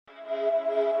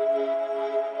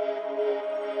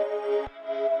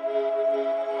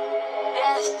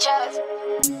Done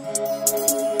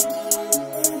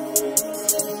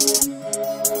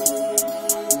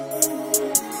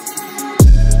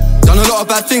a lot of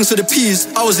bad things to the P's,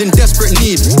 I was in desperate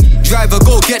need. Driver,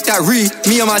 go get that re,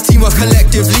 me and my team were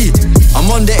collectively. I'm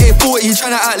on the A40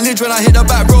 trying to outlive. When I hit the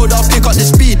back road, I'll pick up the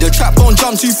speed. The trap won't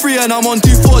jump 2-3 and I'm on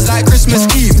 2-4s like Christmas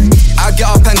Eve. I get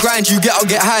up and grind, you get up,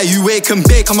 get high. You wake and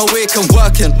bake, I'm awake and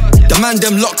working. The man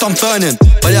them locked, I'm burning,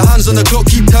 but their hands on the clock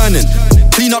keep turning.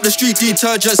 Clean up the street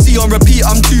detergent, see on repeat,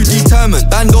 I'm too determined.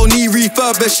 Band don't need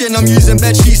refurbishing, I'm using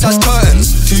bed sheets as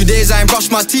curtains. 2 days I ain't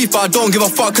brushed my teeth, but I don't give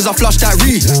a fuck cause I flushed that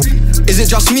reed. Is it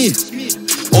just me?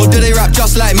 Or do they rap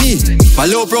just like me? My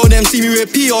little bro them see me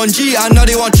with P on G, I know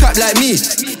they want trap like me.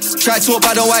 Try to talk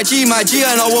bad on YG, my G,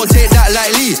 and I won't take that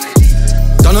lightly.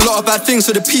 Done a lot of bad things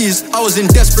to the P's, I was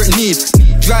in desperate need.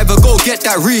 Driver, go get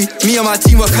that re, me and my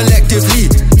team were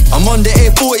collectively. I'm on the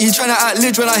A40 trying to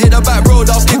outlive. When I hit the back road,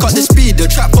 I'll pick up the speed. The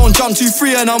trap won't jump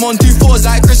 2-3 and I'm on 2-4s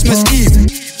like Christmas Eve.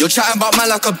 You're chatting about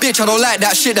man like a bitch, I don't like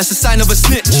that shit, that's a sign of a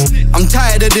snitch. I'm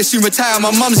tired of this, soon retire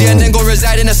my mumsy and then go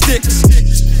reside in the sticks.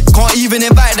 Can't even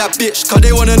invite that bitch, cause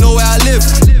they wanna know where I live.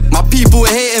 My people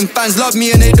hating, fans love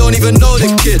me and they don't even know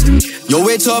the kid. You're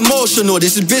way too emotional,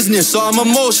 this is business, so I'm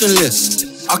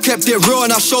emotionless. I kept it real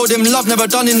and I showed them love, never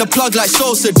done in the plug like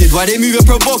Sosa did. Why they moving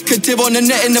provocative on the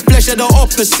net, in the flesh, they're the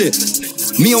opposite.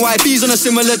 Me and YB's on a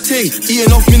similar thing,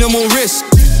 eating off minimal risk.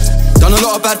 Done a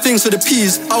lot of bad things to the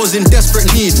P's, I was in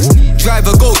desperate need.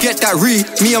 Driver, go get that re,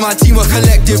 me and my team were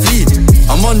collectively.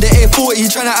 I'm on the A40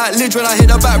 trying to outlive. When I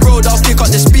hit the back road, I'll pick up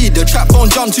the speed. The trap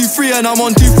won't jump 2-3 and I'm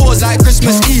on 2-4s like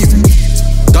Christmas Eve.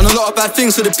 Done a lot of bad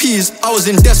things to the P's, I was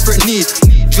in desperate need.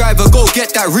 Driver, go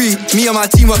get that re, me and my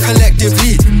team were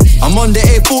collectively. I'm on the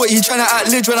A40 trying to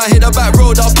outlive. When I hit the back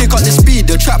road, I'll pick up the speed.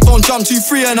 The trap won't jump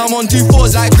 2-3 and I'm on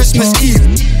 2-4s like Christmas Eve.